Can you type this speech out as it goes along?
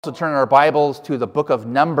Also turn our Bibles to the book of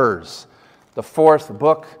Numbers, the fourth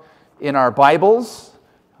book in our Bibles.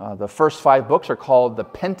 The first five books are called the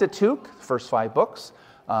Pentateuch, the first five books,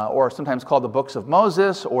 or sometimes called the books of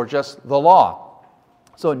Moses or just the law.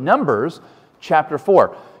 So Numbers chapter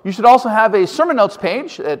 4. You should also have a sermon notes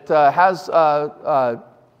page. It has a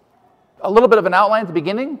little bit of an outline at the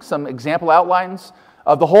beginning, some example outlines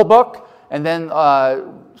of the whole book, and then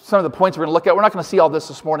some of the points we're going to look at. We're not going to see all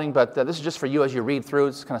this morning, but this is just for you as you read through.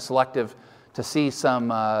 It's kind of selective to see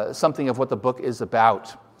something of what the book is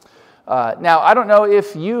about. Now, I don't know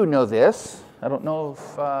if you know this. I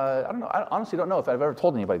honestly don't know if I've ever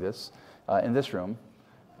told anybody this in this room.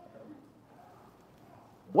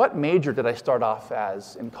 What major did I start off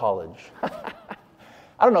as in college?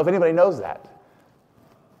 I don't know if anybody knows that.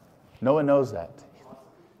 No one knows that.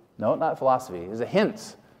 No, not philosophy. There's a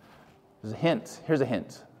hint. There's a hint. Here's a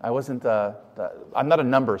hint. I'm not a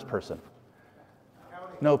numbers person.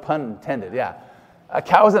 No pun intended, yeah.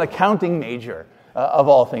 I was an accounting major, of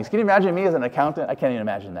all things. Can you imagine me as an accountant? I can't even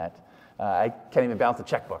imagine that. I can't even balance a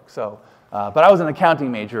checkbook. But I was an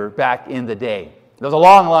accounting major back in the day. It was a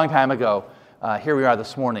long, long time ago. Here we are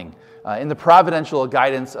this morning in the providential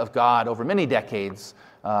guidance of God over many decades.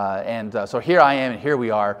 So here I am and here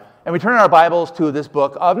we are. And we turn our Bibles to this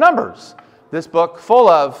book of Numbers. This book full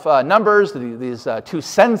of numbers, these two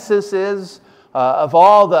censuses of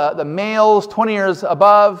all the males 20 years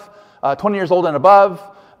old and above,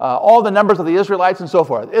 all the numbers of the Israelites and so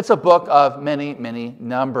forth. It's a book of many, many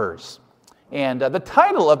numbers. And the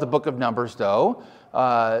title of the book of Numbers, though,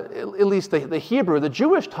 at least the Hebrew, the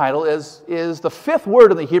Jewish title is the fifth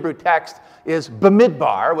word in the Hebrew text is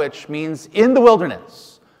Bamidbar, which means in the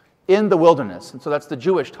wilderness. In the wilderness. And so that's the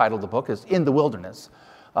Jewish title of the book, is In the Wilderness.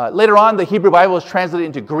 Later on, the Hebrew Bible was translated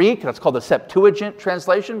into Greek. That's called the Septuagint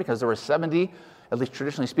translation because there were 70, at least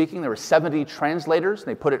traditionally speaking, there were 70 translators.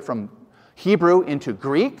 They put it from Hebrew into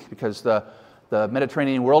Greek because the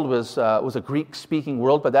Mediterranean world was a Greek-speaking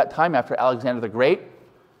world by that time after Alexander the Great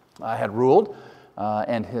had ruled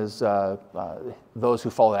and those who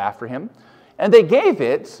followed after him. And they gave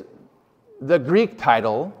it the Greek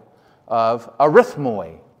title of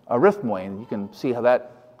arithmoi. Arithmoi, and you can see how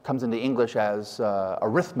that comes into English as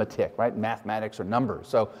arithmetic, right? Mathematics or numbers.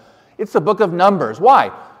 So it's the book of Numbers.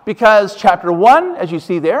 Why? Because chapter 1, as you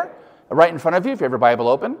see there, right in front of you, if you have your Bible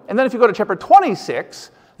open, and then if you go to chapter 26,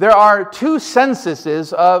 there are two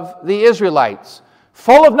censuses of the Israelites,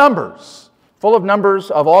 full of numbers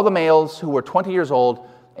of all the males who were 20 years old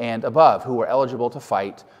and above, who were eligible to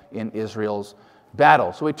fight in Israel's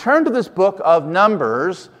battle. So we turn to this book of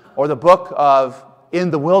Numbers, or the book of In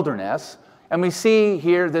the Wilderness, and we see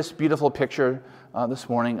here this beautiful picture this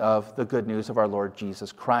morning of the good news of our Lord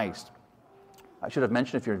Jesus Christ. I should have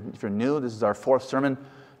mentioned, if you're new, this is our fourth sermon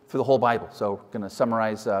for the whole Bible. So I'm going to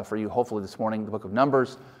summarize for you, hopefully this morning, the book of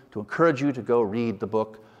Numbers, to encourage you to go read the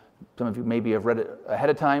book. Some of you maybe have read it ahead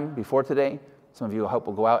of time before today. Some of you, I hope,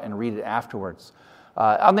 will go out and read it afterwards.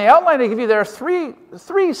 On the outline I give you, there are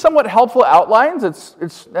three somewhat helpful outlines.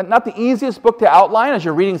 It's not the easiest book to outline. As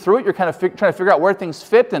you're reading through it, you're kind of trying to figure out where things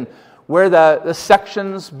fit and where the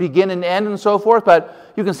sections begin and end and so forth.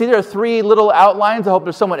 But you can see there are three little outlines. I hope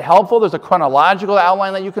they're somewhat helpful. There's a chronological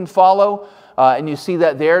outline that you can follow. And you see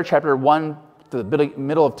that there, chapter 1 to the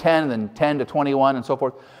middle of 10, and then 10 to 21 and so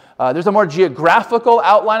forth. There's a more geographical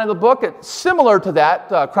outline of the book. It's similar to that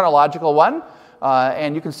chronological one.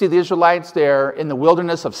 And you can see the Israelites, they're in the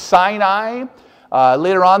wilderness of Sinai.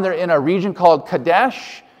 Later on, they're in a region called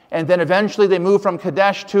Kadesh. And then eventually they move from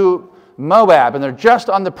Kadesh to Moab, and they're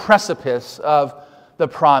just on the precipice of the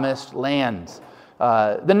promised land.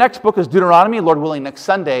 The next book is Deuteronomy, Lord willing, next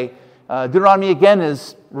Sunday. Deuteronomy, again,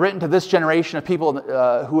 is written to this generation of people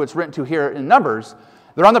who it's written to here in Numbers.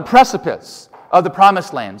 They're on the precipice of the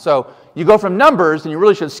promised land. So you go from Numbers, and you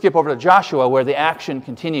really should skip over to Joshua, where the action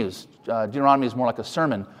continues. Deuteronomy is more like a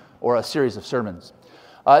sermon or a series of sermons.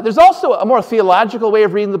 There's also a more theological way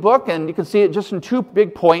of reading the book, and you can see it just in two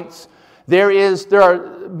big points. There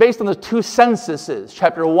are, based on the two censuses,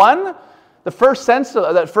 chapter 1, the first census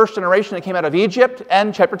of that first generation that came out of Egypt,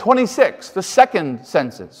 and chapter 26, the second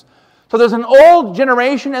census. So there's an old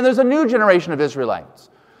generation and there's a new generation of Israelites.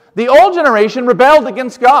 The old generation rebelled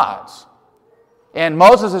against God. And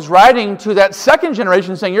Moses is writing to that second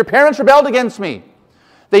generation saying, your parents rebelled against me.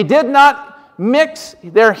 They did not mix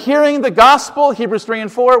their hearing the gospel, Hebrews 3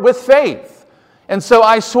 and 4, with faith. And so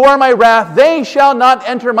I swore my wrath, they shall not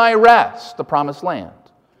enter my rest, the promised land.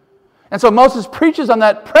 And so Moses preaches on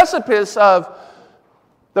that precipice of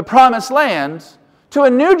the promised land to a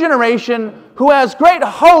new generation who has great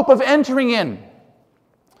hope of entering in.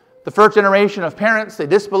 The first generation of parents, they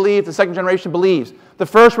disbelieved. The second generation believes. The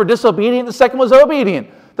first were disobedient. The second was obedient.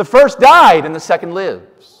 The first died, and the second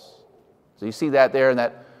lives. So you see that there in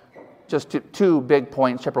that just two big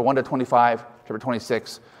points, chapter 1 to 25, chapter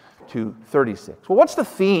 26 to 36. Well, what's the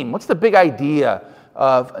theme? What's the big idea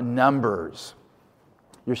of Numbers?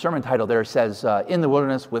 Your sermon title there says, In the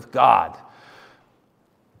Wilderness with God.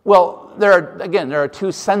 Well, there are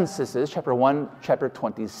two censuses, chapter 1, chapter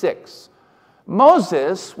 26.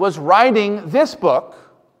 Moses was writing this book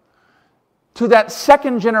to that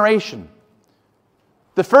second generation.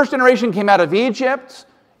 The first generation came out of Egypt,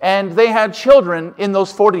 and they had children in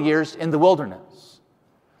those 40 years in the wilderness.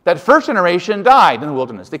 That first generation died in the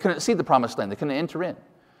wilderness. They couldn't see the promised land. They couldn't enter in.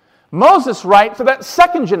 Moses writes to that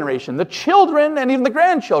second generation, the children and even the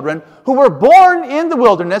grandchildren who were born in the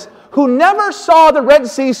wilderness, who never saw the Red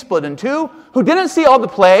Sea split in two, who didn't see all the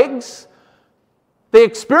plagues. They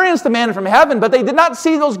experienced the manna from heaven, but they did not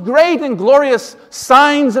see those great and glorious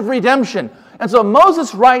signs of redemption. And so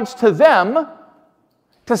Moses writes to them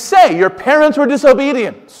to say, your parents were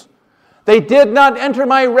disobedient. They did not enter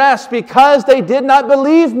my rest because they did not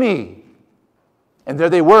believe me. And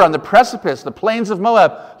there they were on the precipice, the plains of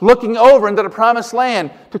Moab, looking over into the promised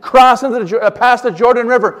land to cross past the Jordan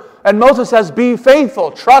River. And Moses says, be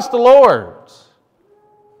faithful, trust the Lord.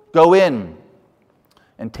 Go in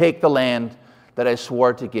and take the land that I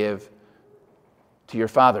swore to give to your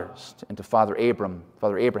fathers, and to Father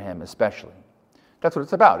Abraham especially. That's what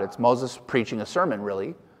it's about. It's Moses preaching a sermon,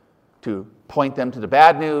 really, to point them to the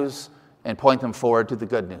bad news and point them forward to the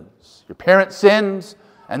good news. Your parents sinned,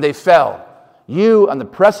 and they fell. You on the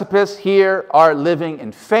precipice here are living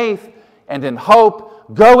in faith and in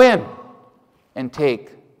hope. Go in and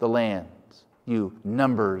take the land, you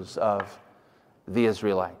numbers of the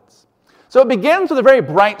Israelites. So it begins with a very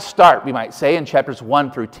bright start, we might say, in chapters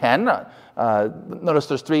 1 through 10. Notice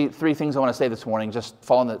there's three things I want to say this morning, just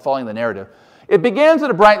following the narrative. It begins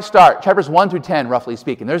with a bright start, chapters 1 through 10, roughly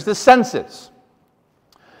speaking. There's the census.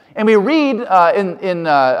 And we read in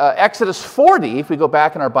Exodus 40, if we go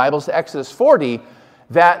back in our Bibles to Exodus 40,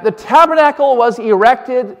 that the tabernacle was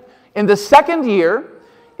erected in the second year,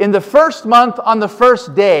 in the first month, on the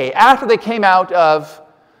first day, after they came out of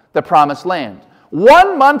the promised land.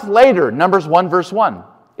 1 month later, Numbers 1, verse 1,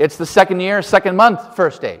 it's the second year, second month,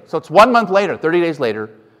 first day. So it's 1 month later, 30 days later,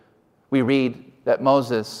 we read that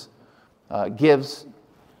Moses begins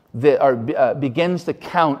to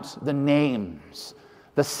count the names,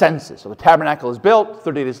 the census. So the tabernacle is built.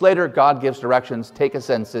 30 days later, God gives directions, take a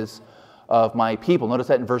census of my people. Notice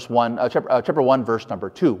that in chapter 1, verse number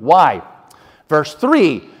 2. Why? Verse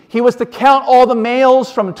 3, he was to count all the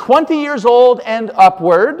males from 20 years old and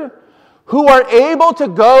upward who are able to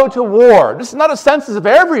go to war. This is not a census of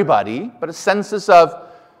everybody, but a census of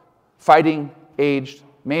fighting-aged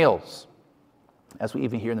males, as we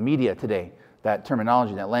even hear in the media today, that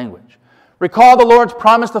terminology, that language. Recall the Lord's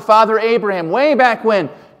promise to Father Abraham way back when,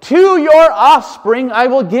 to your offspring I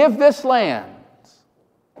will give this land.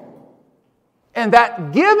 And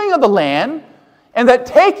that giving of the land, and that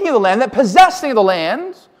taking of the land, that possessing of the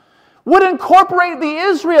land, would incorporate the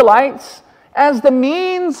Israelites as the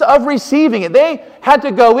means of receiving it. They had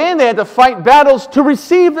to go in, they had to fight battles to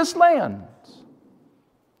receive this land.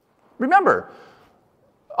 Remember,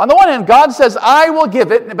 on the one hand, God says, I will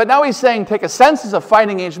give it, but now he's saying, take a census of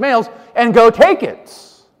fighting-age males and go take it.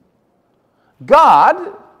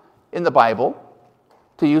 God, in the Bible,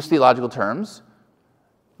 to use theological terms,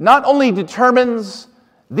 not only determines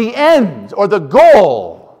the end or the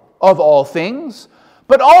goal of all things,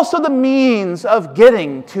 but also the means of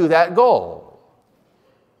getting to that goal.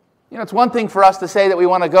 You know, it's one thing for us to say that we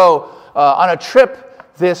want to go on a trip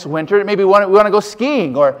this winter. Maybe we want to go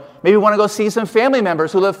skiing, or maybe we want to go see some family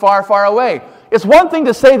members who live far, far away. It's one thing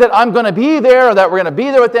to say that I'm going to be there, or that we're going to be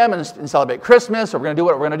there with them and celebrate Christmas, or we're going to do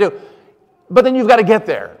what we're going to do. But then you've got to get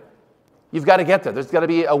there. You've got to get there. There's got to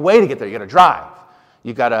be a way to get there. You've got to drive.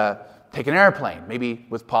 You've got to take an airplane, maybe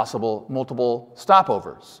with possible multiple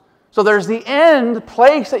stopovers. So there's the end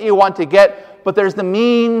place that you want to get, but there's the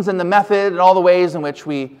means and the method and all the ways in which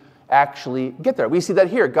we actually get there. We see that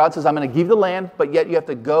here. God says, I'm going to give you the land, but yet you have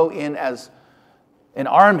to go in as an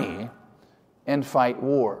army and fight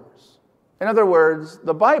wars. In other words,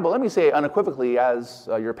 the Bible, let me say unequivocally as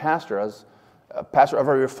your pastor, as a pastor of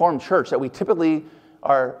a Reformed church, that we typically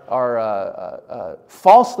are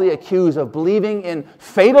falsely accused of believing in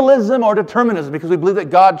fatalism or determinism because we believe that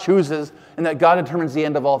God chooses and that God determines the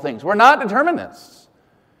end of all things. We're not determinists.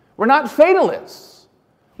 We're not fatalists.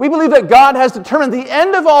 We believe that God has determined the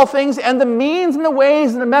end of all things and the means and the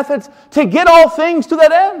ways and the methods to get all things to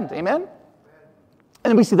that end. Amen?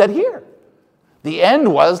 And we see that here. The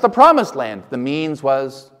end was the promised land. The means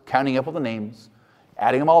was counting up all the names,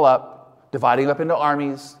 adding them all up, dividing them up into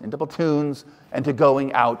armies, into platoons, and to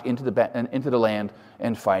going out into the land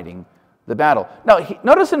and fighting the battle. Now,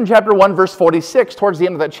 notice in chapter 1, verse 46, towards the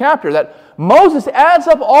end of that chapter, that Moses adds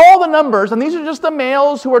up all the numbers, and these are just the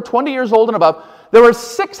males who are 20 years old and above. There were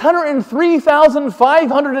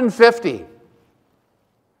 603,550.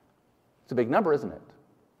 It's a big number, isn't it?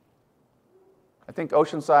 I think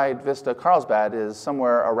Oceanside, Vista, Carlsbad is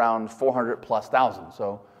somewhere around 400 plus thousand.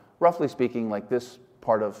 So roughly speaking, like this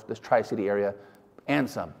part of this Tri-City area and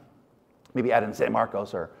some. Maybe add in San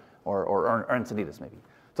Marcos or Encinitas maybe.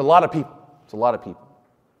 It's a lot of people. It's a lot of people.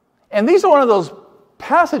 And these are one of those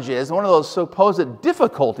passages, one of those supposed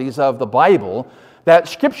difficulties of the Bible that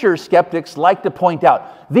Scripture skeptics like to point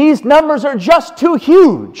out. These numbers are just too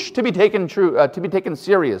huge to be taken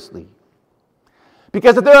seriously.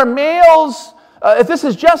 Because if there are males, if this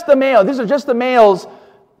is just the male, these are just the males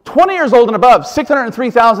 20 years old and above,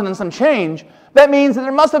 603,000 and some change, that means that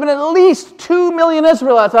there must have been at least 2 million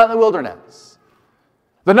Israelites out in the wilderness.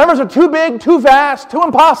 The numbers are too big, too vast, too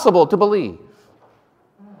impossible to believe.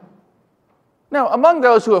 Now, among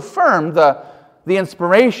those who affirmed the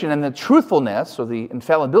inspiration and the truthfulness or the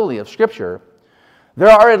infallibility of Scripture, there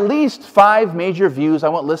are at least 5 major views. I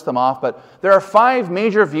won't list them off, but there are 5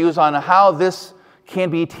 major views on how this can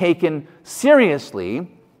be taken seriously.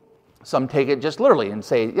 Some take it just literally and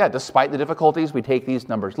say, yeah, despite the difficulties, we take these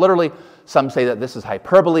numbers literally. Some say that this is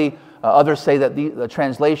hyperbole. Others say that the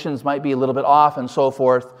translations might be a little bit off and so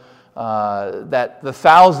forth. That the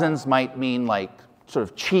thousands might mean like sort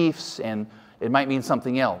of chiefs and it might mean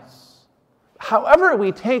something else. However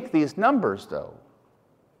we take these numbers, though,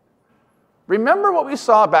 remember what we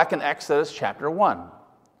saw back in Exodus chapter 1.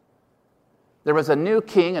 There was a new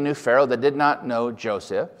king, a new Pharaoh that did not know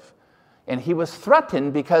Joseph, and he was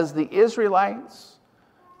threatened because the Israelites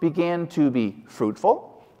began to be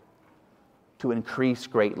fruitful, to increase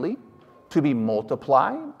greatly, to be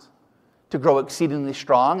multiplied, to grow exceedingly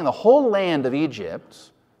strong, and the whole land of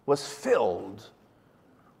Egypt was filled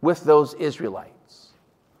with those Israelites.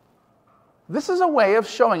 This is a way of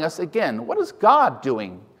showing us, again, what is God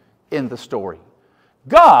doing in the story?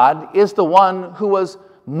 God is the one who was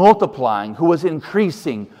multiplying, who was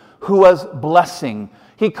increasing, who was blessing.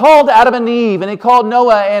 He called Adam and Eve, and he called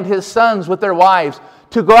Noah and his sons with their wives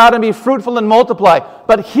to go out and be fruitful and multiply.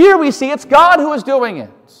 But here we see it's God who is doing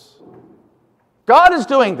it. God is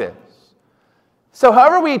doing this. So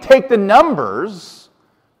however we take the numbers,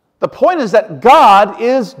 the point is that God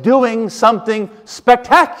is doing something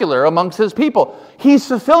spectacular amongst his people. He's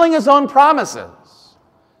fulfilling his own promises,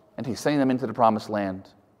 and he's sending them into the promised land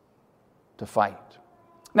to fight.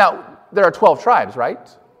 Now, there are 12 tribes, right?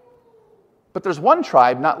 But there's one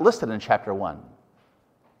tribe not listed in chapter 1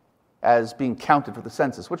 as being counted for the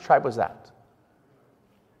census. Which tribe was that?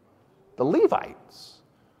 The Levites.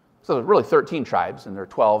 So there's really 13 tribes, and there are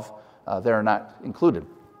 12 that are not included.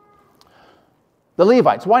 The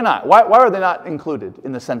Levites, why not? Why are they not included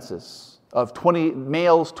in the census of 20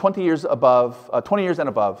 males 20 years and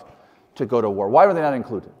above to go to war? Why were they not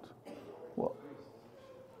included?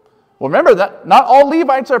 Well, remember that not all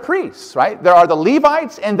Levites are priests, right? There are the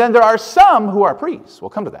Levites, and then there are some who are priests. We'll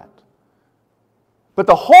come to that. But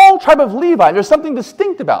the whole tribe of Levi, there's something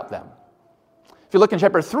distinct about them. If you look in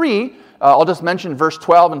chapter 3, I'll just mention verse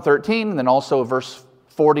 12 and 13, and then also verse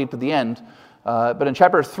 40 to the end. But in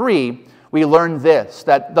chapter 3, we learn this,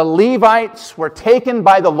 that the Levites were taken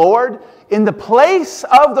by the Lord in the place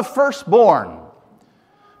of the firstborn.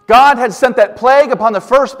 God had sent that plague upon the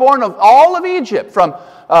firstborn of all of Egypt, from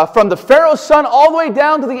the Pharaoh's son all the way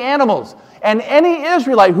down to the animals. And any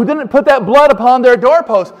Israelite who didn't put that blood upon their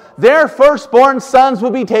doorposts, their firstborn sons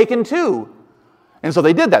will be taken too. And so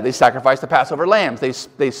they did that. They sacrificed the Passover lambs.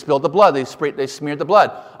 They spilled the blood. They smeared the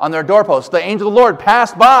blood on their doorposts. The angel of the Lord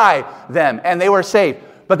passed by them, and they were saved.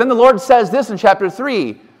 But then the Lord says this in chapter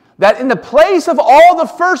 3, that in the place of all the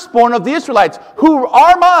firstborn of the Israelites, who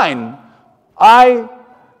are mine, I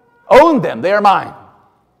own them. They are mine.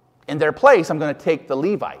 In their place, I'm going to take the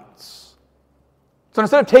Levites. So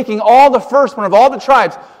instead of taking all the firstborn of all the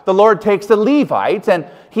tribes, the Lord takes the Levites, and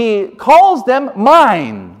he calls them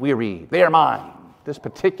mine, we read. They are mine, this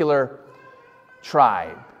particular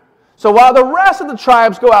tribe. So while the rest of the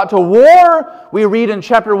tribes go out to war, we read in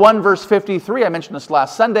chapter 1, verse 53, I mentioned this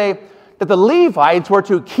last Sunday, that the Levites were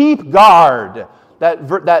to keep guard,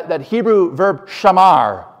 that Hebrew verb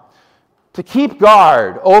shamar, to keep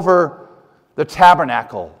guard over the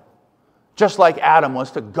tabernacle, just like Adam was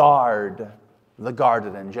to guard the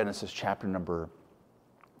garden in Genesis chapter number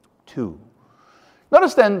 2.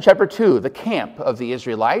 Notice then, chapter 2, the camp of the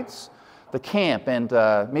Israelites. the camp. And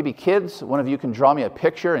maybe kids, one of you can draw me a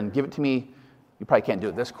picture and give it to me. You probably can't do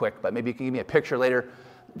it this quick, but maybe you can give me a picture later.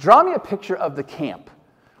 Draw me a picture of the camp.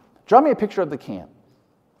 Draw me a picture of the camp.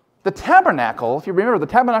 The tabernacle, if you remember,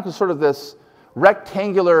 the tabernacle is sort of this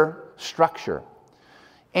rectangular structure.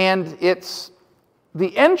 And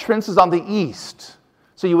the entrance is on the east.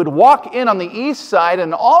 So you would walk in on the east side,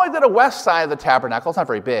 and all the way to the west side of the tabernacle, it's not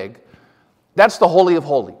very big, that's the Holy of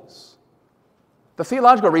Holies. The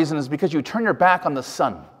theological reason is because you turn your back on the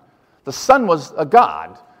sun. The sun was a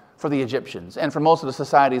god for the Egyptians and for most of the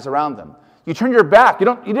societies around them. You turn your back.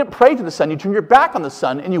 You didn't pray to the sun. You turn your back on the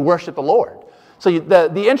sun and you worship the Lord. So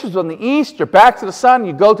the entrance was on the east, your back to the sun,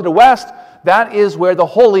 you go to the west. That is where the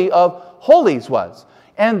Holy of Holies was.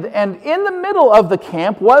 And in the middle of the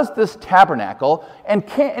camp was this tabernacle, and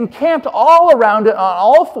camped all around it on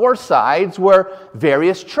all four sides were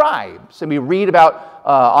various tribes. And we read about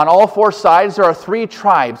on all four sides there are 3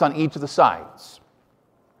 tribes on each of the sides.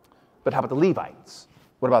 But how about the Levites?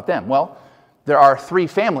 What about them? Well, there are 3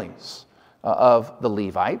 families of the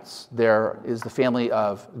Levites. There is the family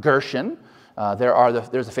of Gershon.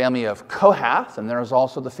 There's the family of Kohath, and there's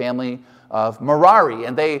also the family of Merari.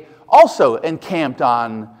 And they also encamped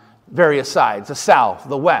on various sides, the south,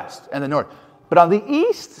 the west, and the north. But on the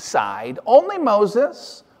east side, only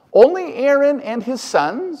Moses, only Aaron and his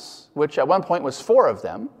sons, which at one point was 4 of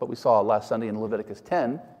them, but we saw last Sunday in Leviticus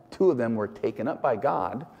 10, 2 of them were taken up by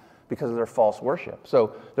God because of their false worship.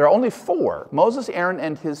 So there are only 4, Moses, Aaron,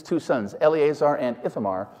 and his 2 sons, Eleazar and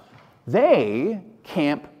Ithamar. They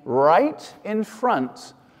camp right in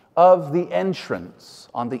front of the entrance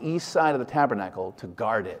on the east side of the tabernacle to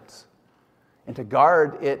guard it. And to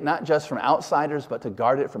guard it not just from outsiders, but to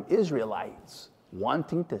guard it from Israelites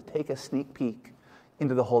wanting to take a sneak peek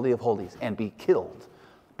into the Holy of Holies and be killed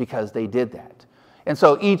because they did that. And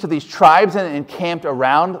so each of these tribes encamped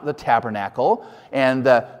around the tabernacle, and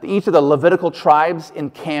each of the Levitical tribes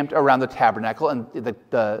encamped around the tabernacle, and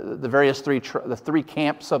the various 3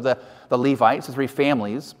 camps of the Levites, the 3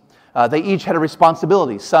 families, they each had a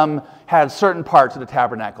responsibility. Some had certain parts of the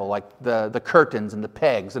tabernacle, like the curtains and the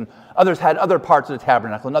pegs, and others had other parts of the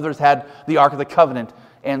tabernacle, and others had the Ark of the Covenant,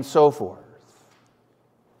 and so forth.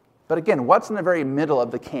 But again, what's in the very middle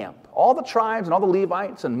of the camp? All the tribes and all the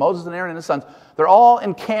Levites and Moses and Aaron and his sons, they're all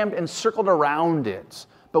encamped and circled around it.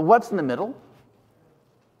 But what's in the middle?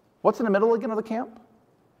 What's in the middle again of the camp?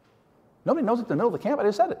 Nobody knows what's in the middle of the camp. I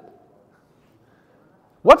just said it.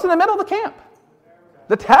 What's in the middle of the camp?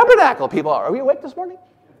 The tabernacle, people. Are we awake this morning?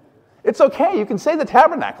 It's okay. You can say the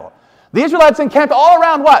tabernacle. The Israelites encamped all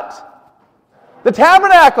around what? The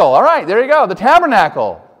tabernacle. All right, there you go. The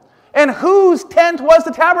tabernacle. And whose tent was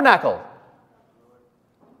the tabernacle?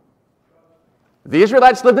 The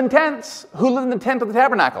Israelites lived in tents. Who lived in the tent of the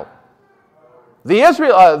tabernacle? The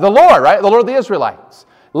Lord, right? The Lord of the Israelites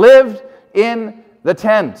lived in the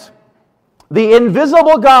tent. The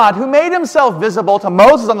invisible God who made himself visible to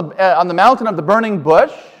Moses on the mountain of the burning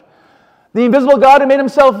bush. The invisible God who made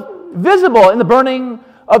himself visible in the burning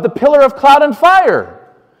of the pillar of cloud and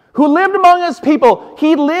fire. Who lived among his people.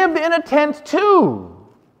 He lived in a tent too.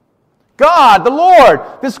 God, the Lord,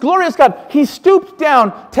 this glorious God, he stooped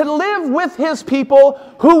down to live with his people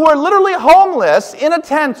who were literally homeless in a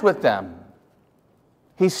tent with them.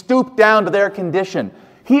 He stooped down to their condition.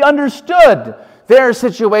 He understood their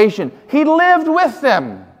situation. He lived with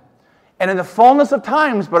them. And in the fullness of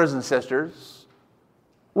times, brothers and sisters,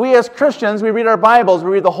 we as Christians, we read our Bibles,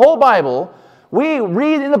 we read the whole Bible. We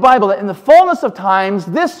read in the Bible that in the fullness of times,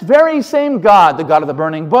 this very same God, the God of the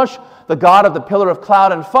burning bush, the God of the pillar of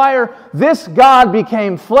cloud and fire, this God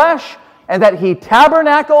became flesh, and that he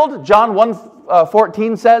tabernacled. John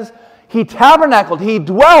 1:14 says, he tabernacled, he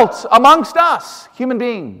dwelt amongst us, human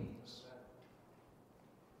beings.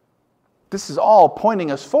 This is all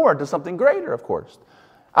pointing us forward to something greater, of course.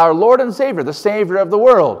 Our Lord and Savior, the Savior of the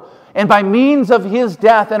world. And by means of his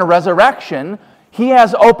death and resurrection, he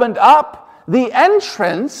has opened up the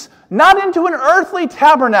entrance, not into an earthly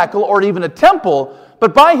tabernacle or even a temple,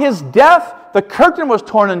 but by his death, the curtain was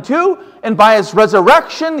torn in two, and by his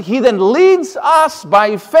resurrection, he then leads us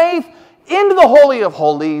by faith into the Holy of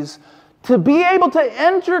Holies to be able to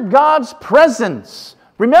enter God's presence.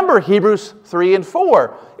 Remember Hebrews 3 and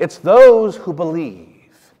 4. It's those who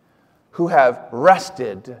believe, who have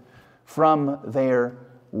rested from their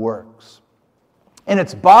works. And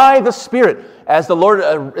it's by the Spirit, as the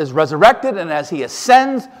Lord is resurrected and as he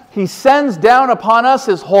ascends, he sends down upon us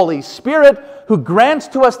his Holy Spirit, who grants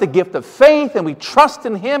to us the gift of faith, and we trust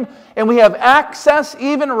in him, and we have access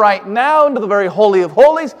even right now into the very Holy of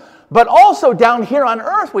Holies, but also down here on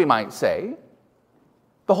earth, we might say.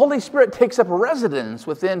 The Holy Spirit takes up residence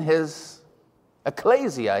within his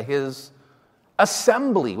Ecclesia, his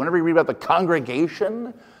assembly. Whenever you read about the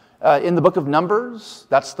congregation in the book of Numbers,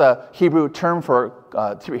 that's the Hebrew term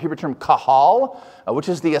kahal, which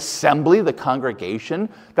is the assembly, the congregation.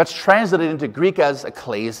 That's translated into Greek as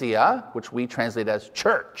ecclesia, which we translate as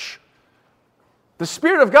church. The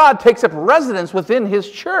Spirit of God takes up residence within his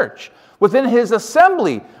church, within his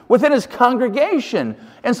assembly, within his congregation.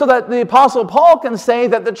 And so that the Apostle Paul can say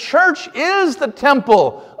that the church is the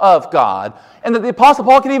temple of God. And that the Apostle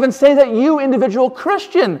Paul can even say that you, individual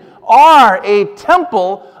Christian, are a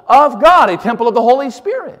temple of God, a temple of the Holy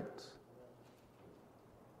Spirit.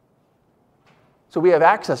 So we have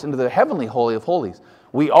access into the heavenly Holy of Holies.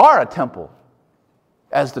 We are a temple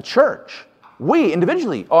as the church. We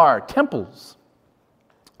individually are temples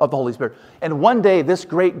of the Holy Spirit. And one day this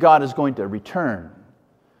great God is going to return.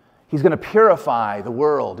 He's going to purify the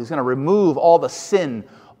world. He's going to remove all the sin,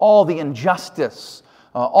 all the injustice,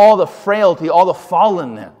 all the frailty, all the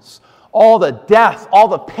fallenness, all the death, all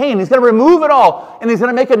the pain. He's going to remove it all, and he's going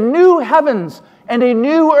to make a new heavens and a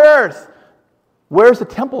new earth. Where's the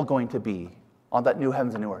temple going to be on that new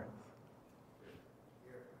heavens and new earth?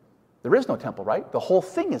 There is no temple, right? The whole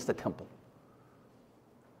thing is the temple.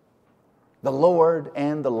 The Lord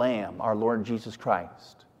and the Lamb, our Lord Jesus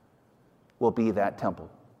Christ, will be that temple.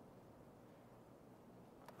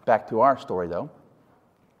 Back to our story, though.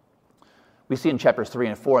 We see in chapters 3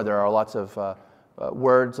 and 4 there are lots of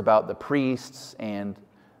words about the priests and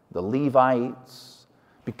the Levites.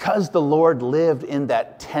 Because the Lord lived in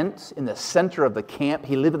that tent in the center of the camp,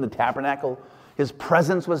 he lived in the tabernacle. His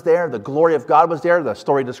presence was there. The glory of God was there. The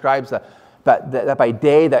story describes that by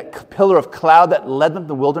day, that pillar of cloud that led them to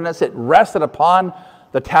the wilderness, it rested upon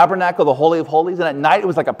the tabernacle, the Holy of Holies, and at night it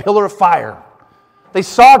was like a pillar of fire. They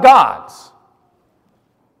saw God.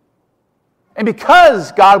 And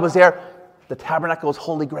because God was there, the tabernacle was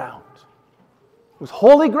holy ground. It was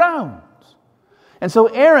holy ground. And so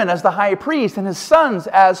Aaron as the high priest and his sons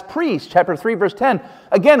as priests, chapter 3, verse 10,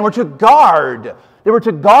 again, were to guard. They were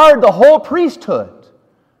to guard the whole priesthood.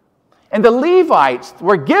 And the Levites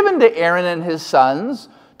were given to Aaron and his sons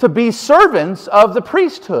to be servants of the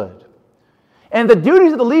priesthood. And the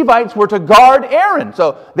duties of the Levites were to guard Aaron.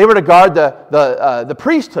 So they were to guard the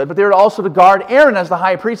priesthood, but they were also to guard Aaron as the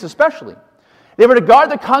high priest especially. They were to guard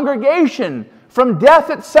the congregation from death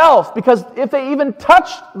itself, because if they even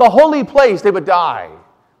touched the holy place, they would die.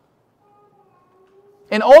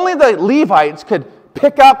 And only the Levites could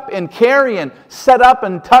pick up and carry and set up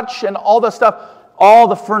and touch and all the stuff, all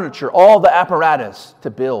the furniture, all the apparatus to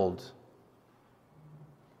build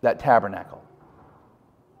that tabernacle.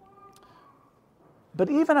 But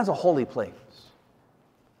even as a holy place,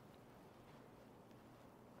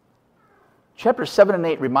 chapters 7 and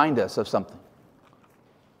 8 remind us of something.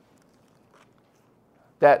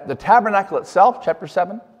 That the tabernacle itself, chapter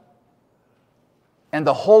 7, and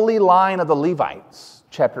the holy line of the Levites,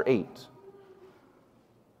 chapter 8.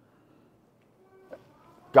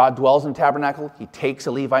 God dwells in the tabernacle. He takes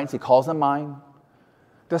the Levites. He calls them mine.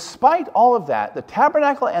 Despite all of that, the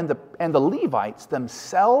tabernacle and the Levites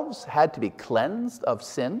themselves had to be cleansed of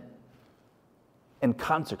sin and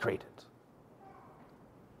consecrated.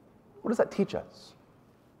 What does that teach us?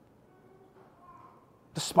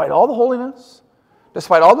 Despite all the holiness,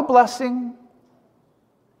 despite all the blessing,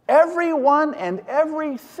 everyone and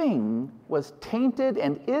everything was tainted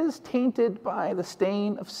and is tainted by the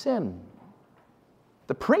stain of sin.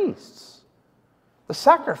 The priests, the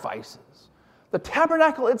sacrifices, the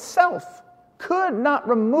tabernacle itself could not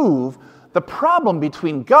remove the problem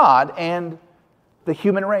between God and the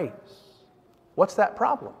human race. What's that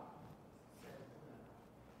problem?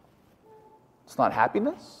 It's not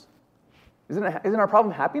happiness? Isn't our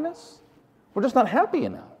problem happiness? We're just not happy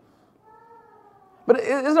enough. But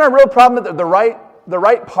isn't our real problem that the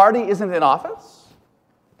right party isn't in office?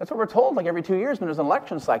 That's what we're told like every 2 years when there's an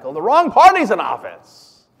election cycle. The wrong party's in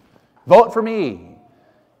office. Vote for me,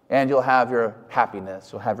 and you'll have your happiness.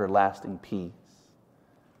 You'll have your lasting peace.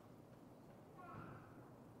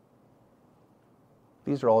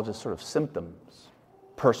 These are all just sort of symptoms.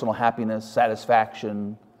 Personal happiness,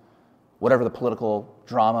 satisfaction, whatever the political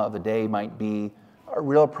drama of the day might be. Our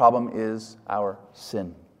real problem is our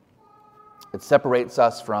sin. It separates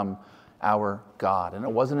us from our God. And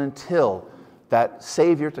it wasn't until that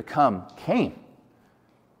Savior to come came,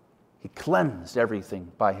 he cleansed everything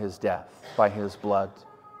by his death, by his blood,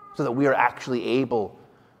 so that we are actually able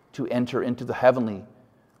to enter into the heavenly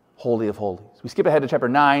Holy of Holies. We skip ahead to chapter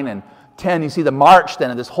 9 and 10. You see the march then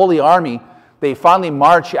of this holy army. They finally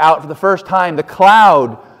march out for the first time. The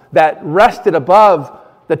cloud that rested above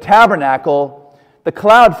the tabernacle the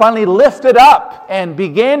cloud finally lifted up and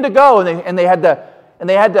began to go, and they had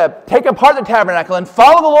to take apart the tabernacle and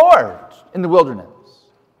follow the Lord in the wilderness,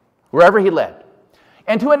 wherever he led.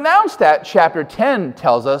 And to announce that, chapter 10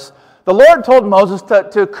 tells us, the Lord told Moses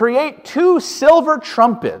to create 2 silver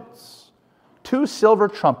trumpets. 2 silver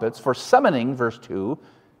trumpets for summoning, verse 2,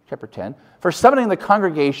 chapter 10, for summoning the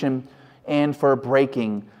congregation and for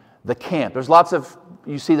breaking the camp. There's lots of,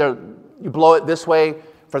 you see there, you blow it this way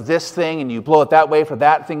for this thing, and you blow it that way for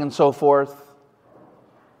that thing, and so forth.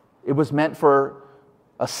 It was meant for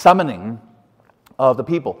a summoning of the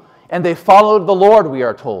people. And they followed the Lord, we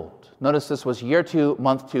are told. Notice this was year 2,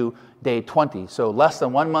 month 2, day 20. So less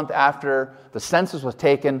than 1 month after the census was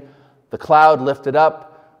taken, the cloud lifted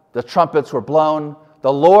up, the trumpets were blown,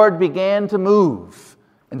 the Lord began to move,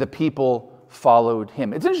 and the people followed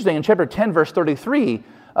him. It's interesting, in chapter 10, verse 33,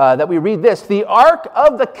 that we read this: the ark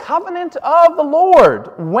of the covenant of the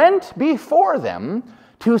Lord went before them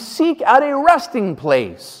to seek out a resting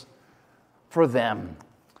place for them.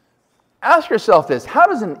 Ask yourself this: how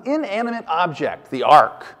does an inanimate object, the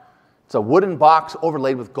ark, it's a wooden box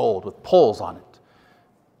overlaid with gold with poles on it,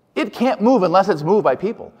 it can't move unless it's moved by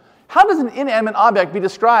people. How does an inanimate object be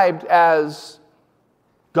described as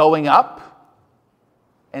going up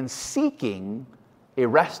and seeking a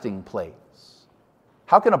resting place?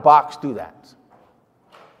 How can a box do that?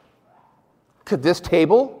 Could this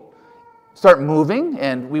table start moving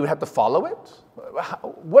and we would have to follow it?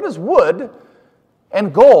 What is wood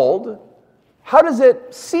and gold? How does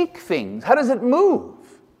it seek things? How does it move?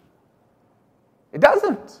 It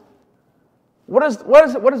doesn't. What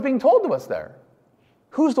is being told to us there?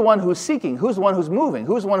 Who's the one who's seeking? Who's the one who's moving?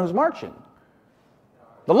 Who's the one who's marching?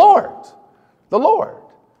 The Lord. The Lord.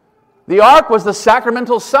 The ark was the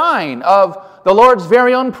sacramental sign of the Lord's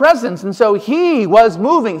very own presence. And so he was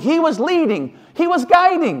moving. He was leading. He was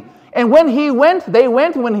guiding. And when he went, they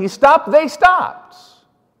went. And when he stopped, they stopped.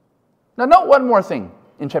 Now note one more thing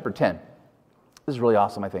in chapter 10. This is really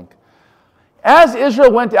awesome, I think. As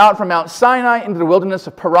Israel went out from Mount Sinai into the wilderness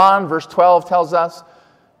of Paran, verse 12 tells us,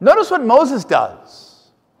 notice what Moses does.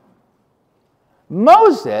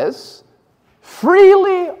 Moses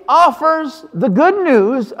freely offers the good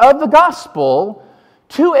news of the gospel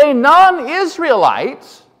to a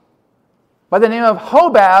non-Israelite by the name of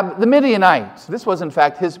Hobab the Midianite. This was, in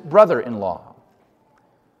fact, his brother-in-law.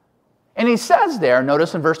 And he says there,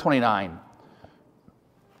 notice in verse 29,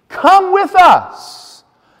 "Come with us,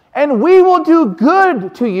 and we will do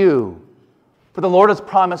good to you, for the Lord has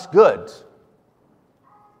promised good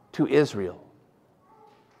to Israel."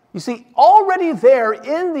 You see, already there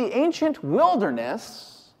in the ancient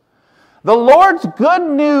wilderness, the Lord's good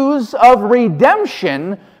news of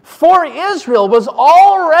redemption for Israel was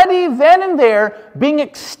already then and there being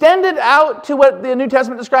extended out to what the New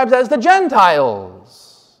Testament describes as the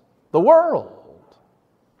Gentiles, the world.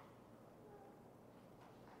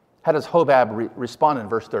 How does Hobab respond in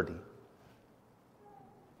verse 30?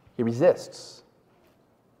 He resists.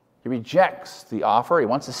 He rejects the offer. He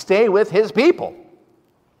wants to stay with his people.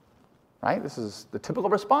 Right? This is the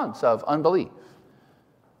typical response of unbelief.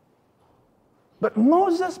 But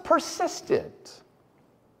Moses persisted.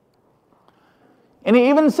 And he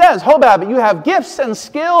even says, Hobab, you have gifts and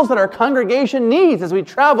skills that our congregation needs as we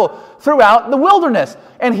travel throughout the wilderness.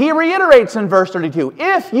 And he reiterates in verse 32,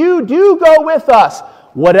 if you do go with us,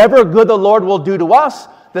 whatever good the Lord will do to us,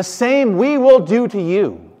 the same we will do to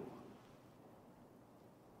you.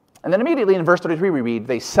 And then immediately in verse 33 we read,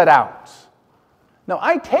 they set out. Now,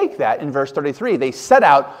 I take that in verse 33, they set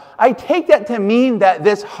out, I take that to mean that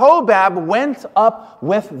this Hobab went up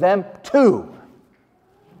with them too.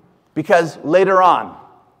 Because later on,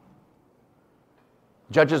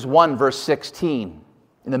 Judges 1, verse 16,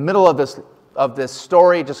 in the middle of this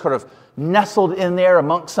story, just sort of nestled in there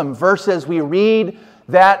amongst some verses, we read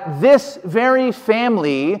that this very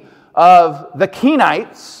family of the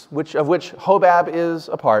Kenites, of which Hobab is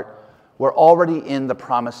a part, were already in the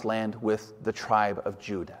promised land with the tribe of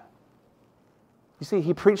Judah. You see,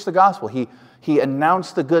 he preached the gospel. He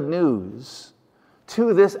announced the good news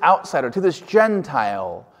to this outsider, to this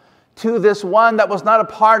Gentile, to this one that was not a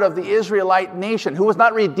part of the Israelite nation, who was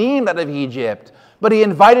not redeemed out of Egypt, but he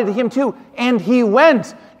invited him too, and he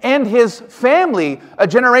went, and his family, a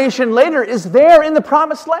generation later, is there in the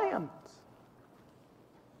promised land.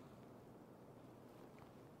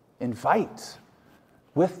 Invite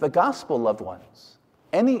with the gospel, loved ones,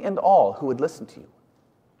 any and all who would listen to you.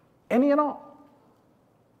 Any and all.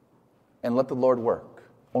 And let the Lord work.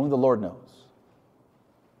 Only the Lord knows.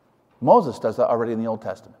 Moses does that already in the Old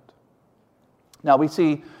Testament. Now we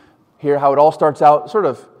see here how it all starts out sort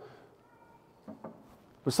of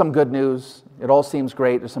With some good news, it all seems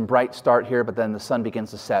great. There's some bright start here, but then the sun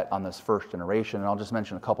begins to set on this first generation, and I'll just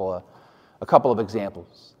mention a couple of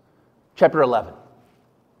examples. Chapter 11.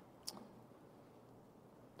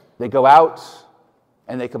 They go out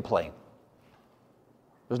and they complain.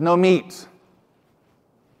 There's no meat,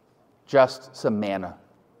 just some manna.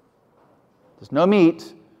 There's no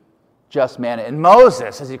meat, just manna. And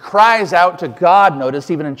Moses, as he cries out to God,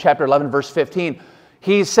 notice even in chapter 11, verse 15,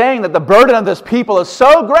 he's saying that the burden of this people is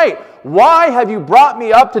so great. Why have you brought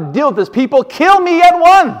me up to deal with this people? Kill me at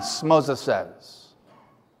once, Moses says.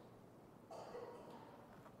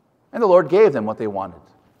 And the Lord gave them what they wanted.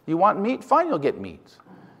 You want meat? Fine, you'll get meat.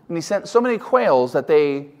 And he sent so many quails that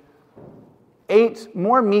they ate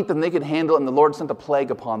more meat than they could handle, and the Lord sent a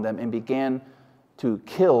plague upon them and began to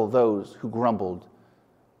kill those who grumbled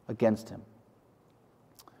against him.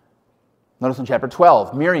 Notice in chapter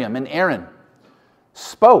 12, Miriam and Aaron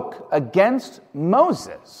spoke against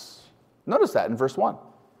Moses. Notice that in verse 1.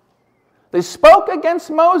 They spoke against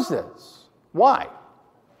Moses. Why?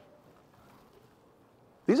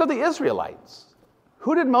 These are the Israelites.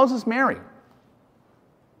 Who did Moses marry?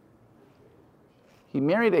 He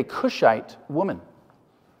married a Cushite woman.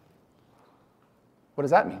 What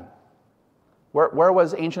does that mean? Where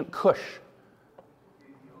was ancient Cush?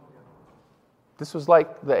 This was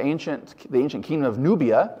like the ancient kingdom of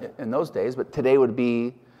Nubia in those days, but today would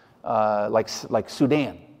be like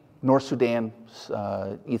Sudan, North Sudan,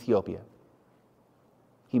 Ethiopia.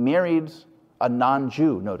 He married a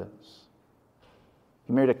non-Jew, notice.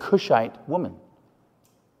 He married a Cushite woman.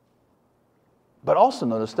 But also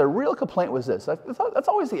notice their real complaint was this. That's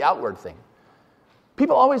always the outward thing.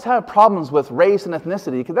 People always have problems with race and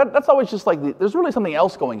ethnicity because that's always just like, there's really something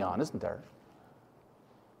else going on, isn't there?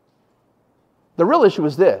 The real issue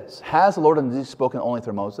is this. Has the Lord indeed spoken only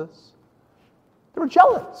through Moses? They were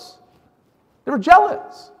jealous. They were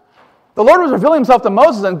jealous. The Lord was revealing himself to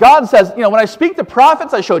Moses, and God says, when I speak to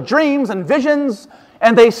prophets, I show dreams and visions,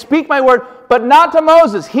 and they speak my word, but not to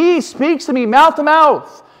Moses. He speaks to me mouth to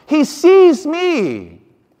mouth. He sees me.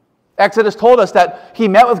 Exodus told us that he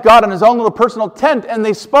met with God in his own little personal tent, and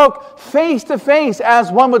they spoke face to face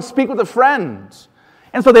as one would speak with a friend.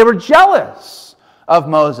 And so they were jealous of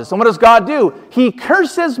Moses. And what does God do? He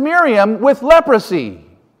curses Miriam with leprosy,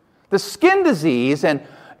 the skin disease, and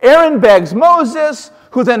Aaron begs Moses,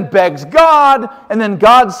 who then begs God, and then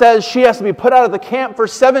God says she has to be put out of the camp for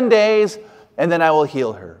 7 days, and then I will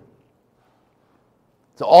heal her.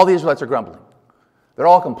 So all the Israelites are grumbling. They're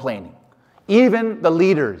all complaining. Even the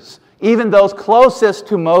leaders, even those closest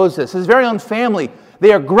to Moses, his very own family,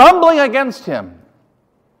 they are grumbling against him.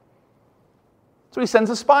 So he sends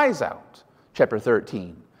the spies out, chapter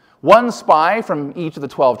 13. One spy from each of the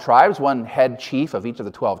 12 tribes, one head chief of each of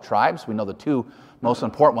the 12 tribes. We know the two most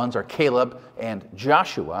important ones are Caleb and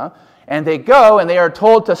Joshua. And they go and they are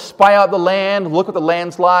told to spy out the land, look what the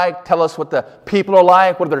land's like, tell us what the people are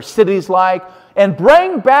like, what are their cities like, and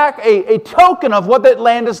bring back a token of what that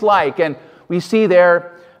land is like. And we see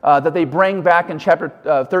there that they bring back in chapter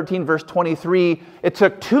 13, verse 23, it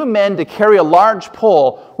took 2 men to carry a large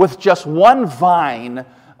pole with just one vine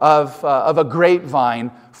of a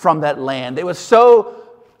grapevine from that land. It was so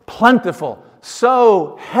plentiful,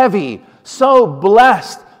 so heavy, so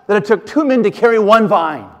blessed that it took 2 men to carry one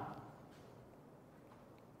vine.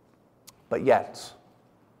 But yet,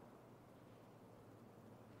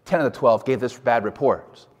 10 of the 12 gave this bad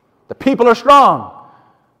report. The people are strong.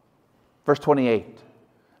 Verse 28.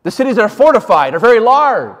 The cities that are fortified are very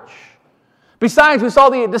large. Besides, we saw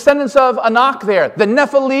the descendants of Anak there, the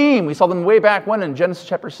Nephilim. We saw them way back when in Genesis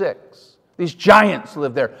chapter 6. These giants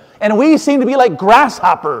live there. And we seem to be like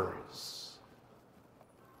grasshoppers.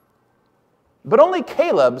 But only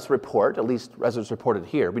Caleb's report, at least as it's reported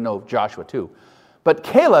here, we know of Joshua too, but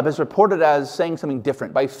Caleb is reported as saying something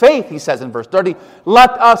different. By faith, he says in verse 30,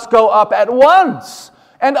 let us go up at once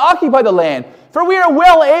and occupy the land, for we are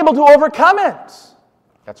well able to overcome it.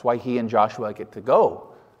 That's why he and Joshua get to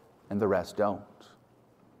go, and the rest don't.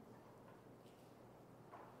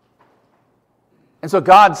 And so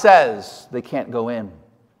God says they can't go in.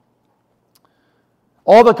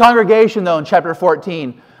 All the congregation, though, in chapter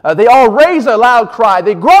 14, they all raise a loud cry.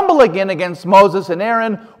 They grumble again against Moses and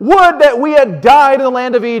Aaron. Would that we had died in the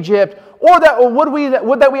land of Egypt, or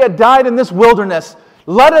would that we had died in this wilderness.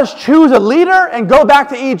 Let us choose a leader and go back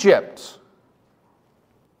to Egypt.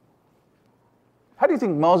 How do you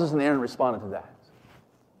think Moses and Aaron responded to that?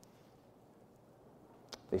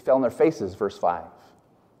 They fell on their faces, verse 5.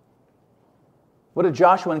 What did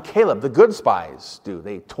Joshua and Caleb, the good spies, do?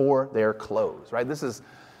 They tore their clothes, right?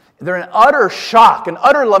 They're in utter shock, an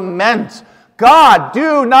utter lament. God,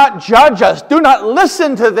 do not judge us. Do not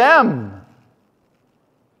listen to them.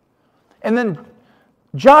 And then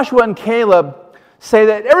Joshua and Caleb say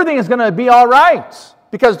that everything is going to be all right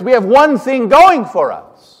because we have one thing going for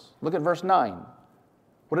us. Look at verse 9.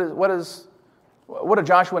 What do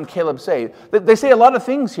Joshua and Caleb say? They say a lot of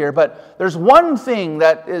things here, but there's one thing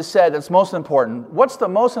that is said that's most important. What's the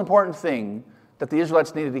most important thing that the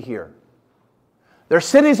Israelites needed to hear? Their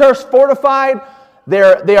cities are fortified.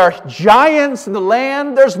 They are giants in the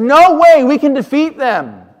land. There's no way we can defeat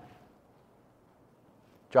them.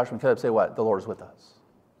 Joshua and Caleb say what? The Lord is with us.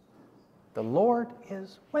 The Lord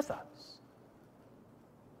is with us.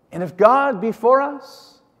 And if God be for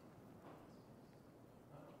us,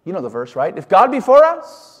 you know the verse, right? If God be for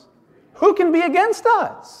us, who can be against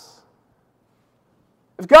us?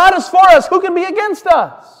 If God is for us, who can be against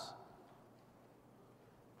us?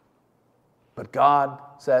 But God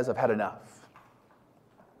says, I've had enough.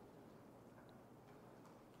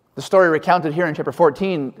 The story recounted here in chapter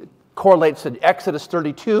 14 correlates to Exodus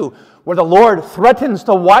 32, where the Lord threatens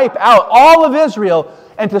to wipe out all of Israel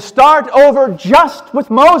and to start over just with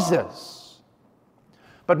Moses.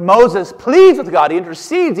 But Moses pleads with God. He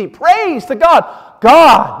intercedes. He prays to God.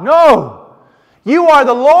 God, no. You are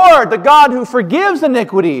the Lord, the God who forgives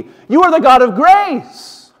iniquity. You are the God of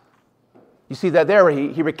grace. You see that there where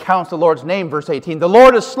he recounts the Lord's name, verse 18. The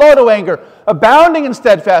Lord is slow to anger, abounding in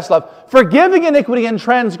steadfast love, forgiving iniquity and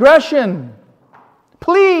transgression.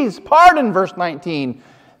 Please pardon, verse 19,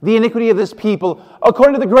 the iniquity of this people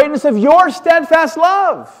according to the greatness of your steadfast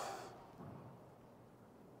love.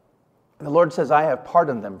 And the Lord says, I have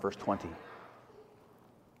pardoned them, verse 20.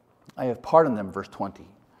 I have pardoned them, verse 20.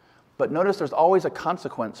 But notice there's always a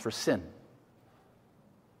consequence for sin.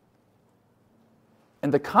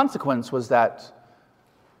 And the consequence was that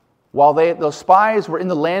while those spies were in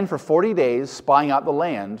the land for 40 days, spying out the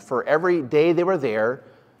land, for every day they were there,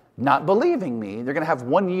 not believing me, they're going to have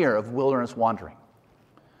 1 year of wilderness wandering.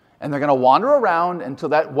 And they're going to wander around until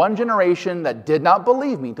that one generation that did not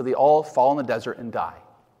believe me, until they all fall in the desert and die.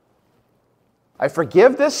 I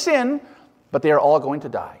forgive this sin, but they are all going to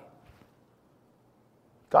die.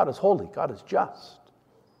 God is holy. God is just.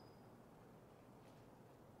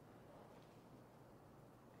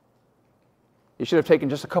 It should have taken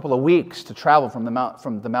just a couple of weeks to travel from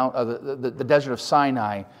the desert of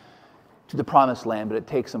Sinai to the promised land, but it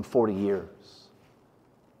takes them 40 years.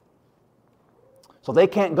 So they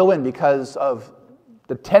can't go in because of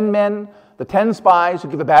the 10 men, the 10 spies who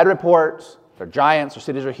give a bad report. They're giants, their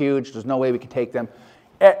cities are huge, there's no way we can take them.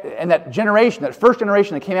 And that generation, that first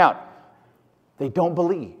generation that came out, they don't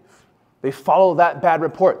believe. They follow that bad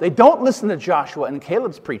report. They don't listen to Joshua and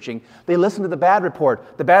Caleb's preaching. They listen to the bad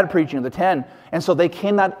report, the bad preaching of the 10, and so they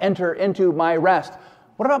cannot enter into my rest.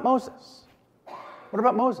 What about Moses? What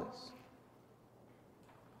about Moses?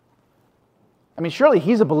 I mean, surely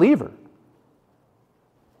he's a believer.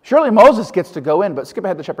 Surely Moses gets to go in, but skip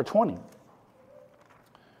ahead to chapter 20.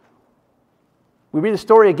 We read the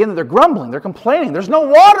story again that they're grumbling, they're complaining. There's no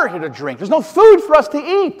water here to drink. There's no food for us to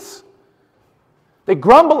eat. They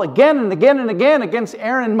grumble again and again and again against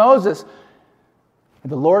Aaron and Moses.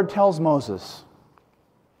 And the Lord tells Moses,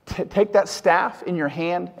 take that staff in your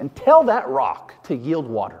hand and tell that rock to yield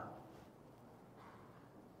water.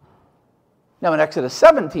 Now in Exodus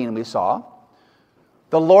 17 we saw,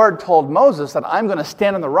 the Lord told Moses that I'm going to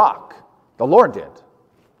stand on the rock. The Lord did.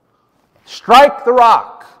 Strike the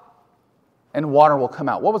rock and water will come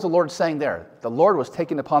out. What was the Lord saying there? The Lord was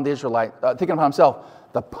taking upon himself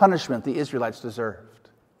the punishment the Israelites deserved.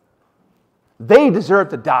 They deserved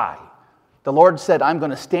to die. The Lord said, I'm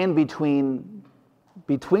going to stand between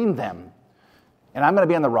them, and I'm going to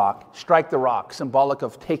be on the rock, strike the rock, symbolic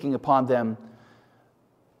of taking upon them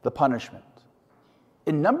the punishment.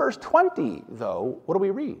 In Numbers 20, though, what do we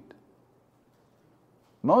read?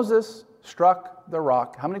 Moses struck the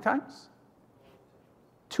rock how many times?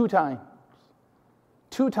 2 times.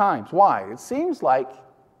 2 times. Why? It seems like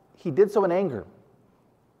he did so in anger.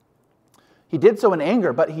 He did so in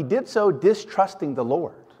anger, but he did so distrusting the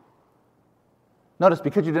Lord. Notice,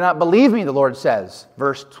 because you do not believe me, the Lord says,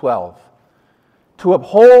 verse 12, to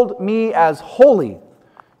uphold me as holy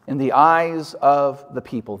in the eyes of the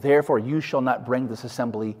people. Therefore, you shall not bring this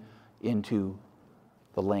assembly into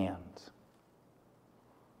the land.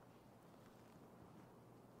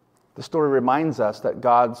 The story reminds us that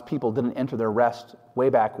God's people didn't enter their rest way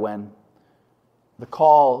back when. The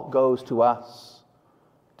call goes to us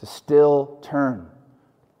to still turn.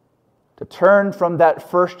 To turn from that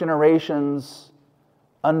first generation's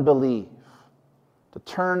unbelief. To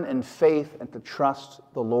turn in faith and to trust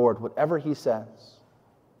the Lord, whatever He says.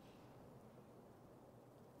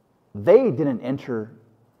 They didn't enter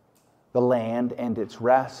the land and its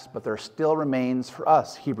rest, but there still remains for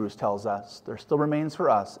us, Hebrews tells us, there still remains for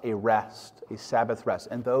us a rest, a Sabbath rest.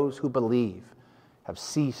 And those who believe have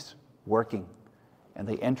ceased working, and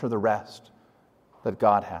they enter the rest that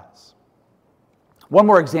God has. One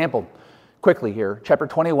more example, quickly here, chapter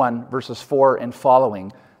 21, verses 4 and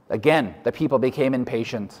following. Again, the people became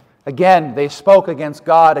impatient. Again, they spoke against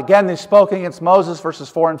God. Again, they spoke against Moses, verses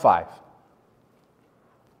 4 and 5.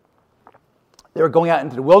 They were going out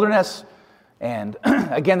into the wilderness, and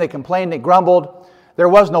again, they complained, they grumbled. There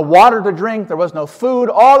was no water to drink, there was no food.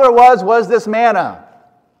 All there was this manna.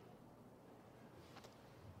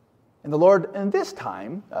 And the Lord, in this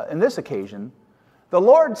time, in this occasion, the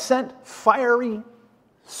Lord sent fiery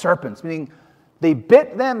serpents, meaning they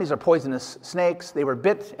bit them. These are poisonous snakes. They were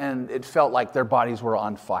bit, and it felt like their bodies were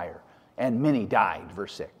on fire. And many died,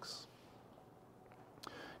 verse 6.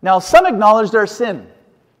 Now, some acknowledged their sin,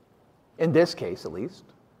 in this case at least,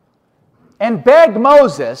 and begged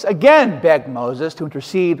Moses to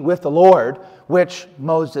intercede with the Lord, which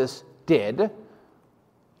Moses did.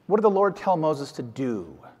 What did the Lord tell Moses to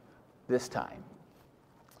do this time?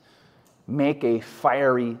 Make a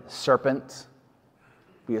fiery serpent.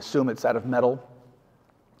 We assume it's out of metal.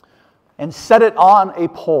 And set it on a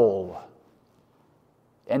pole.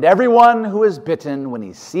 And everyone who is bitten, when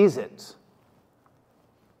he sees it,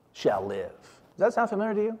 shall live. Does that sound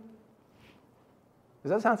familiar to you?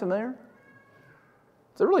 Does that sound familiar?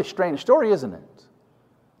 It's a really strange story, isn't it?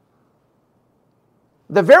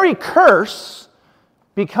 The very curse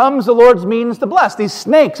becomes the Lord's means to bless. These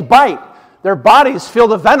snakes bite. Their bodies fill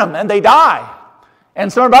with venom, and they die.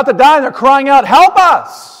 And some are about to die, and they're crying out, "Help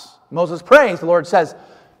us!" Moses prays. The Lord says,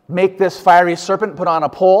 make this fiery serpent, put on a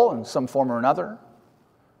pole in some form or another.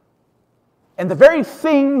 And the very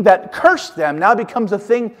thing that cursed them now becomes a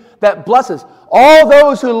thing that blesses. All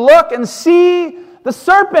those who look and see the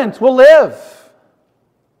serpent will live.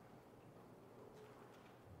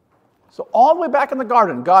 So all the way back in the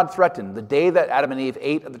garden, God threatened, the day that Adam and Eve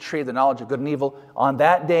ate of the tree of the knowledge of good and evil, on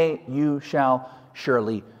that day you shall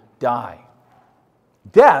surely die.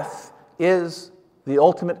 Death is the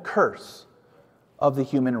ultimate curse of the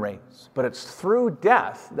human race. But it's through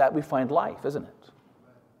death that we find life, isn't it?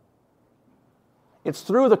 It's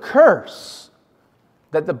through the curse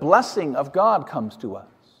that the blessing of God comes to us.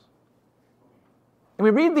 And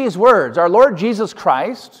we read these words. Our Lord Jesus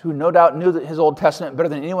Christ, who no doubt knew his Old Testament better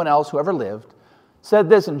than anyone else who ever lived, said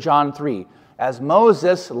this in John 3, as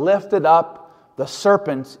Moses lifted up the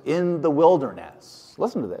serpent in the wilderness.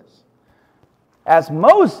 Listen to this. As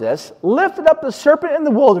Moses lifted up the serpent in the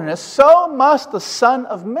wilderness, so must the Son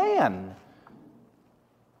of Man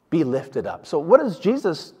be lifted up. So what is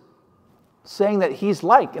Jesus saying that he's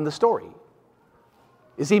like in the story?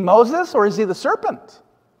 Is he Moses or is he the serpent?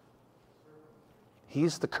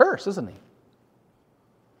 He's the curse, isn't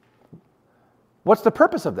he? What's the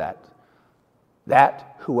purpose of that?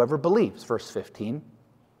 That whoever believes, verse 15,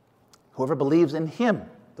 whoever believes in him,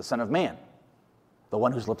 the Son of Man, the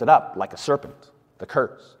one who's lifted up like a serpent, the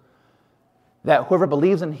curse, that whoever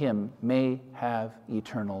believes in him may have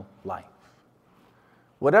eternal life.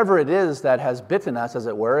 Whatever it is that has bitten us, as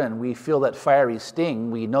it were, and we feel that fiery sting,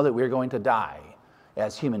 we know that we're going to die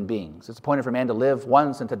as human beings. It's appointed for man to live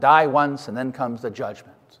once and to die once, and then comes the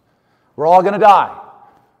judgment. We're all going to die.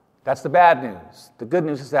 That's the bad news. The good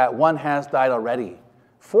news is that one has died already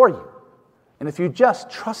for you. And if you just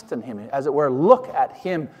trust in him, as it were, look at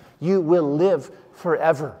him, you will live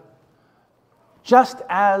forever. Just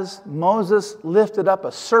as Moses lifted up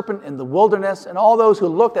a serpent in the wilderness, and all those who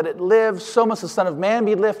looked at it lived, so must the Son of Man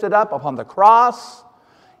be lifted up upon the cross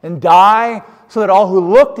and die, so that all who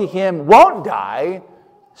look to him won't die,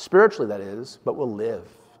 spiritually that is, but will live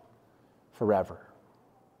forever.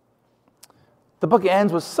 The book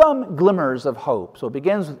ends with some glimmers of hope. So it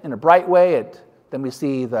begins in a bright way. Then we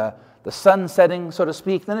see the sun setting, so to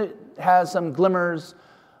speak. Then it has some glimmers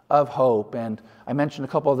of hope. And I mentioned a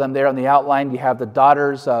couple of them there on the outline. You have the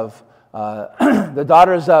daughters of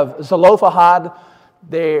Zelophehad.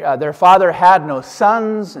 Their father had no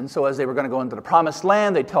sons, and so as they were going to go into the promised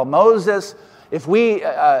land, they tell Moses, if we,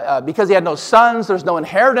 because he had no sons, there's no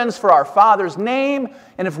inheritance for our father's name,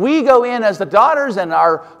 and if we go in as the daughters and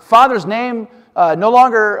our father's name no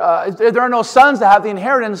longer, if there are no sons to have the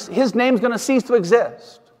inheritance, his name's going to cease to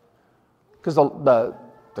exist. Because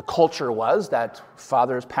the culture was that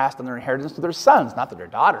fathers passed on their inheritance to their sons, not to their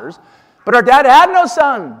daughters. But our dad had no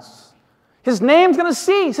sons. His name's going to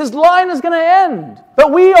cease. His line is going to end.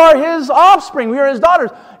 But we are his offspring. We are his daughters.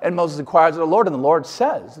 And Moses inquires of the Lord, and the Lord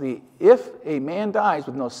says, if a man dies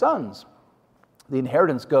with no sons, the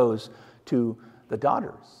inheritance goes to the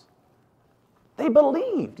daughters. They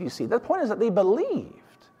believed, you see. The point is that they believed.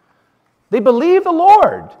 They believed the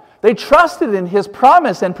Lord. They trusted in His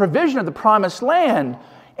promise and provision of the promised land,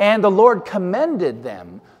 and the Lord commended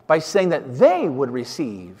them by saying that they would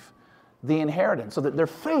receive the inheritance, so that their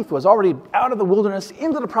faith was already out of the wilderness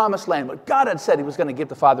into the promised land, what God had said He was going to give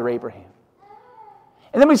to Father Abraham.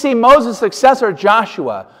 And then we see Moses' successor,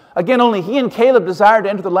 Joshua. Again, only he and Caleb desired to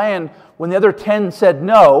enter the land when the other 10 said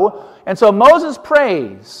no. And so Moses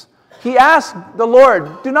prays. He asks the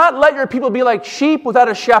Lord, do not let your people be like sheep without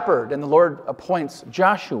a shepherd. And the Lord appoints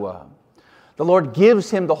Joshua. The Lord gives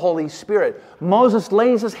him the Holy Spirit. Moses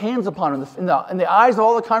lays his hands upon him in the eyes of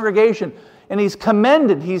all the congregation. And he's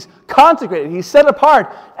commended, he's consecrated, he's set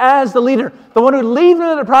apart as the leader, the one who leads them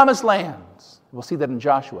to the promised lands. We'll see that in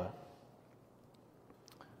Joshua.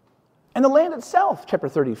 And the land itself, chapter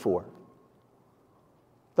 34.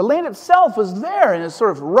 The land itself was there and is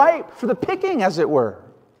sort of ripe for the picking, as it were.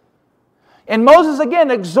 And Moses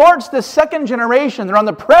again exhorts the second generation, they're on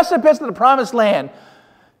the precipice of the promised land,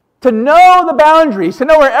 to know the boundaries, to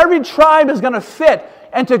know where every tribe is going to fit,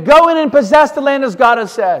 and to go in and possess the land as God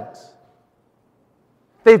has said.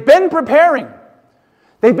 They've been preparing.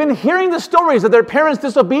 They've been hearing the stories of their parents'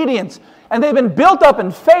 disobedience, and they've been built up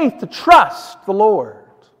in faith to trust the Lord.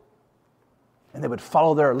 And they would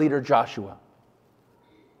follow their leader Joshua.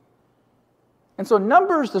 And so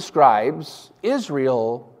Numbers describes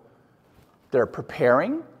Israel, they're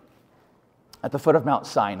preparing at the foot of Mount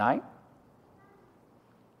Sinai.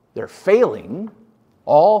 They're failing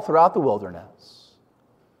all throughout the wilderness.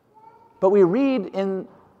 But we read in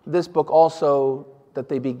this book also that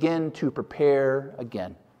they begin to prepare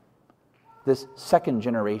again. This second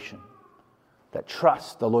generation that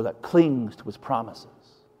trusts the Lord, that clings to His promises.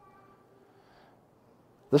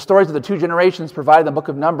 The stories of the two generations provided in the book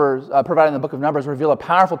of Numbers reveal a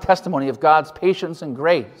powerful testimony of God's patience and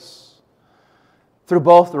grace through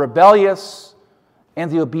both the rebellious and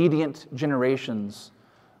the obedient generations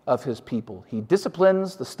of His people. He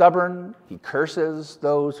disciplines the stubborn, He curses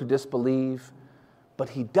those who disbelieve, but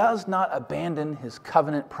He does not abandon His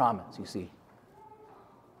covenant promise, you see.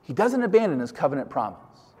 He doesn't abandon His covenant promise.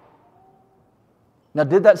 Now,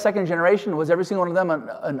 did that second generation, was every single one of them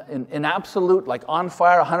an absolute, like on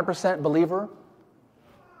fire, 100% believer?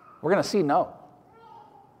 We're going to see no.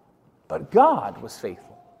 But God was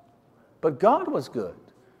faithful. But God was good.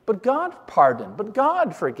 But God pardoned. But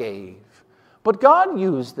God forgave. But God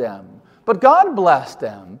used them. But God blessed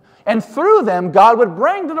them. And through them, God would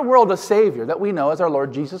bring to the world a Savior that we know as our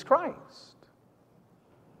Lord Jesus Christ.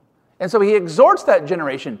 And so He exhorts that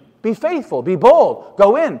generation, be faithful, be bold,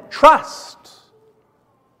 go in, trust.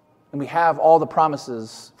 And we have all the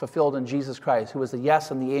promises fulfilled in Jesus Christ, who is the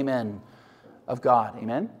yes and the amen of God.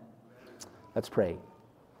 Amen? Let's pray.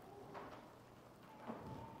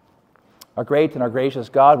 Our great and our gracious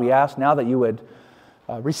God, we ask now that you would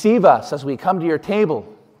receive us as we come to your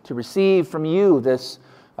table to receive from you this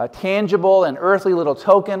tangible and earthly little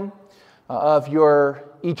token of your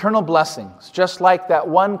eternal blessings. Just like that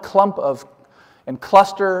one clump of and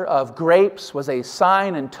cluster of grapes was a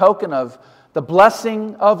sign and token of the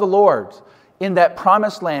blessing of the Lord in that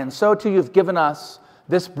promised land, so too you've given us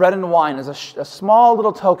this bread and wine as a small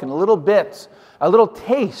little token, a little bit, a little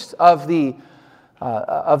taste of the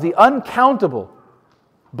uncountable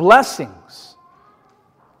blessings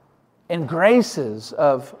and graces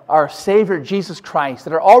of our Savior Jesus Christ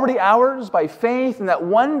that are already ours by faith and that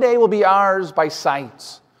one day will be ours by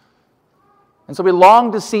sight. And so we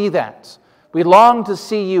long to see that. We long to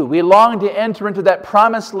see you. We long to enter into that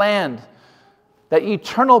promised land, that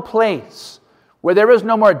eternal place where there is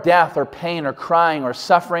no more death or pain or crying or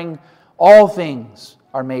suffering. All things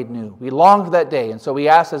are made new. We long for that day. And so we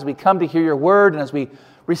ask as we come to hear your word and as we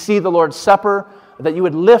receive the Lord's Supper, that you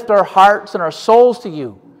would lift our hearts and our souls to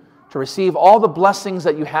you to receive all the blessings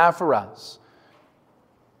that you have for us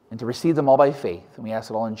and to receive them all by faith. And we ask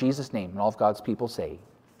it all in Jesus' name. And all of God's people say,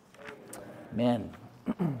 Amen.